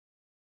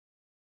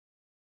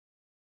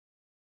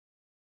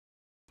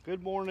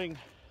Good morning.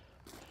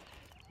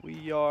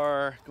 We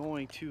are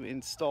going to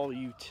install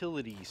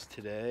utilities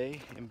today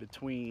in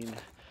between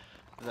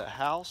the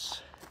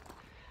house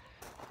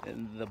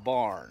and the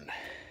barn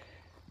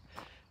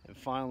and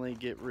finally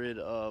get rid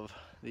of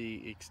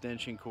the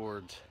extension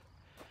cords,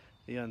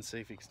 the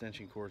unsafe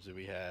extension cords that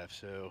we have.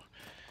 So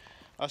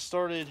I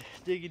started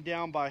digging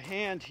down by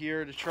hand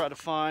here to try to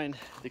find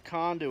the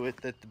conduit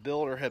that the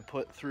builder had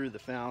put through the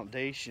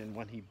foundation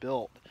when he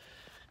built,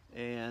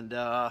 and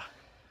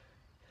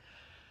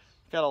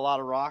got a lot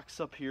of rocks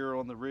up here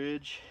on the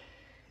ridge,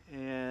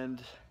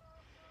 and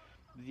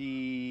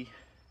the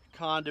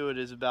conduit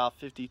is about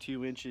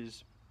 52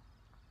 inches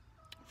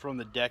from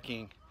the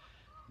decking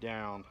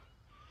down.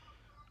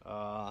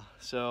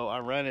 So I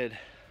rented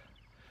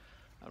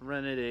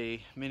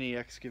a mini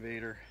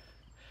excavator.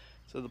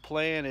 So the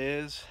plan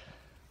is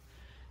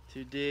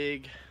to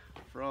dig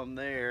from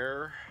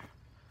there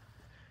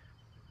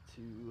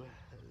to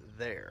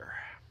there,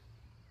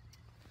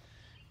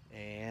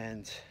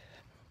 and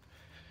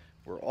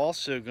we're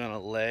also gonna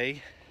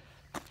lay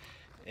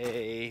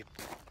a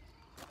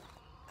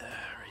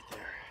right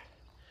there,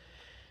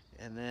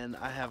 and then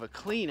I have a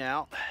clean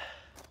out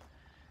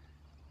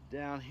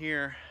down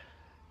here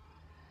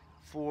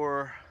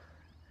for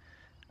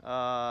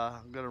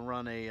I'm gonna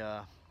run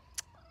a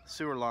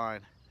sewer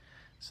line,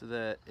 so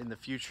that in the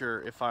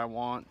future, if I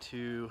want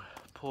to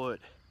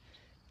put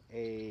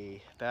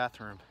a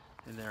bathroom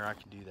in there, I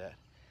can do that.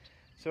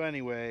 So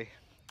anyway,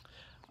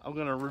 I'm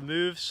gonna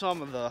remove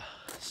some of the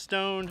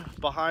stone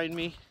behind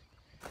me,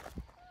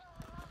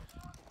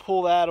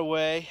 pull that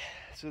away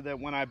so that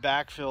when I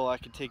backfill, I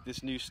can take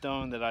this new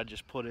stone that I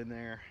just put in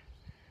there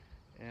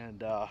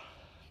and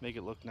make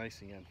it look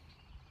nice again.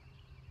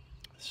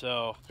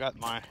 So got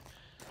my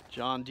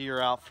John Deere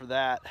out for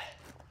that,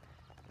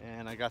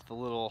 and I got the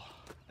little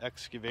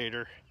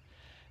excavator,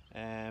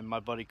 and my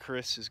buddy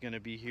Chris is going to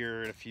be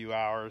here in a few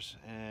hours,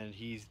 and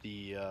he's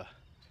the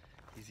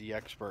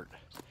expert.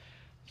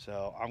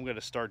 So I'm going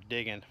to start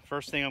digging.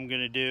 First thing I'm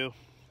going to do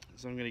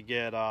is I'm going to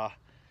get,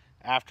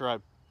 after I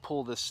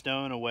pull this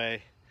stone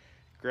away,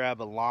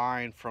 grab a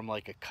line from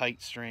like a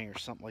kite string or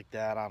something like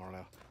that. I don't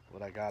know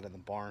what I got in the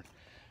barn,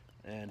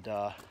 and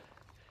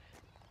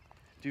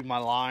do my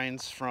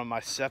lines from my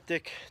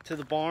septic to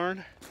the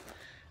barn,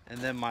 and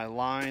then my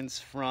lines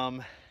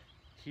from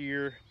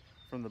here,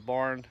 from the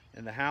barn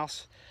and the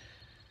house,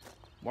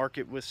 mark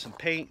it with some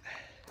paint,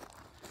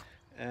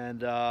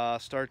 and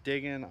start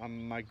digging.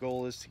 My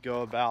goal is to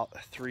go about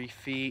 3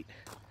 feet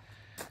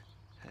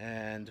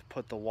and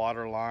put the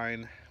water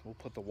line. We'll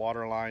put the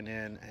water line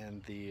in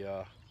and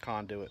the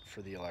conduit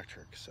for the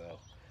electric. So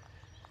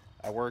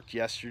I worked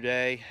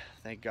yesterday.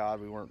 Thank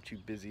God we weren't too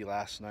busy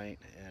last night,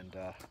 and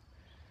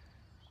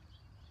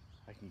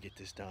I can get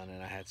this done,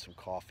 and I had some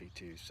coffee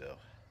too. So,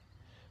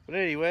 but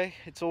anyway,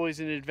 it's always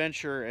an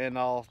adventure, and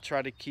I'll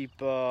try to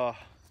keep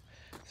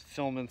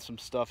filming some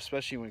stuff,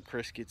 especially when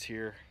Chris gets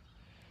here,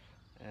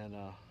 and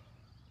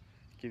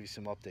give you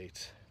some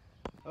updates.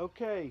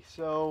 Okay,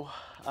 so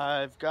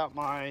I've got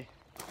my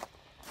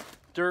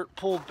dirt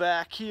pulled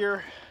back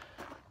here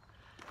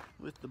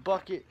with the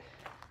bucket,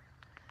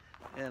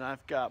 and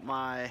I've got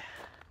my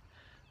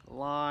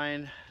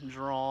line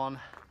drawn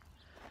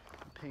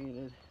and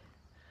painted,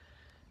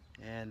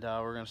 and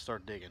we're gonna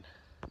start digging.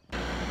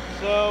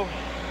 So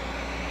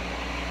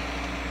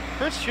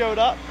Chris showed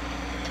up.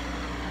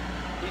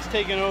 He's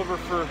taking over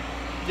for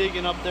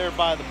digging up there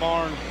by the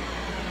barn,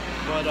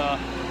 but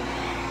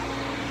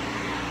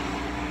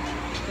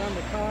found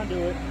the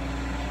conduit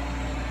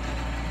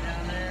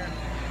down there,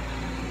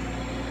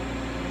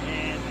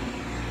 and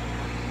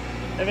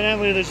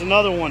evidently there's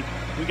another one.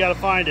 We got to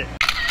find it.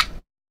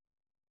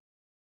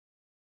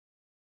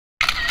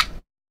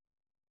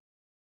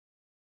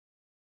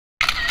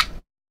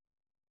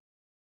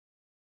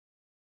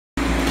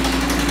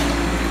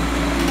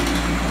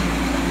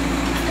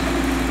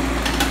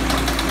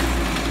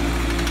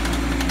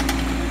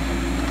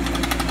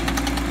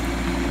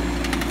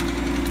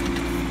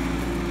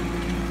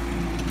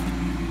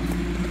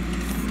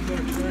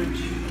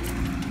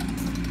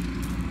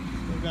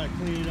 We've got to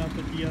clean it up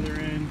at the other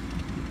end,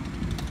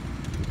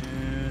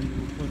 and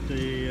we'll put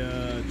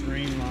the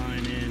drain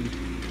line in.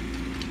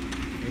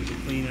 There's a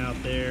clean out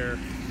there.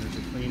 There's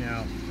a clean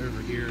out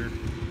over here.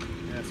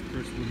 That's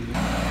Chris Woodward.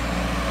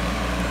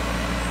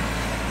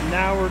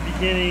 Now we're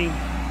beginning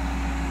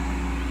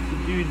to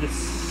do the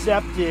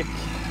septic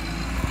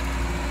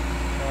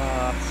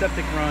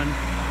run.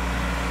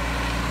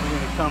 We're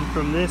going to come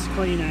from this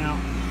clean out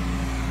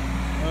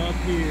up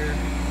here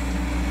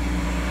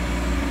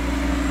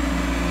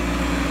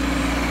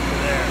to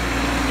there.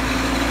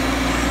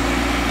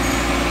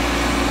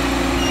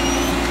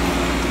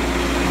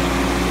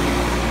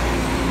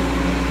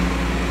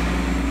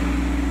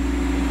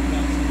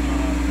 Got some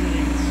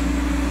fittings.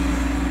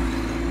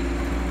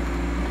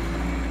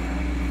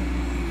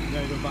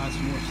 Gotta go buy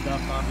some more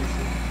stuff,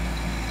 obviously.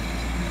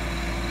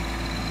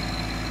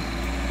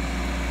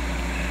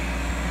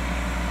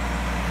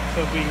 So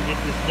if we can get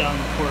this done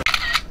before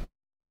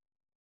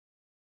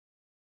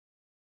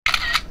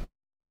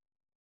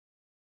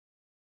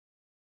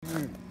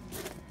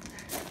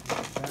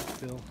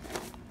Backfill.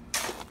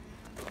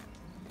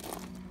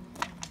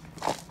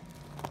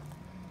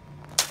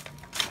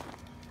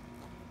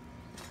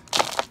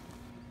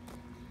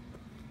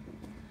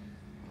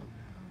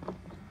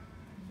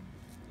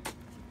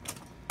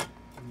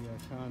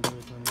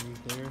 Conduits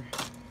underneath there.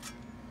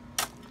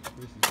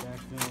 This is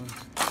backfilling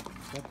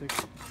septic.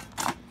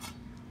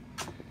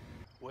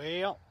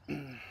 Well,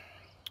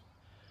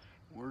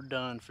 we're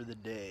done for the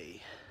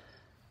day.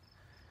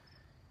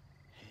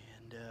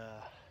 And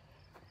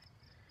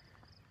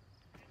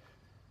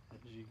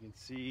as you can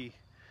see,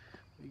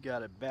 we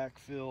got it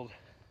backfilled,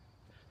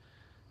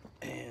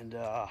 and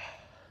it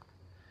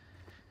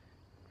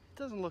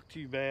doesn't look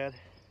too bad.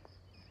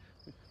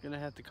 We're gonna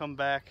have to come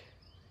back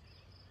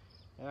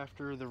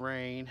after the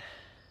rain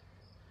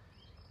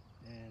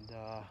and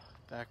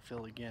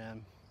backfill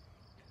again.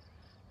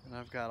 And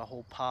I've got a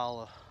whole pile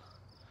of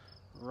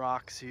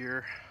rocks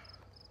here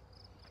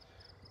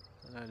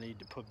that I need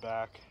to put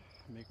back,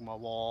 make my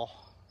wall.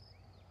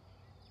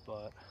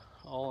 But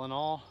all in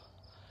all,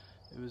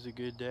 it was a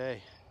good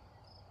day.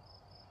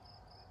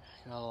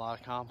 Got a lot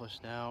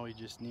accomplished now. We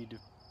just need to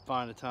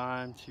find a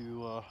time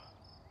to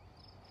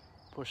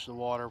push the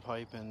water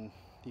pipe and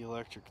the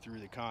electric through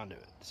the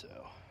conduit. So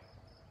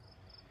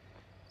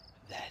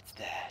that's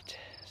that.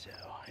 So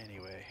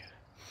anyway,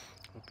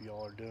 hope you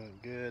all are doing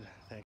good.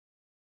 Thanks.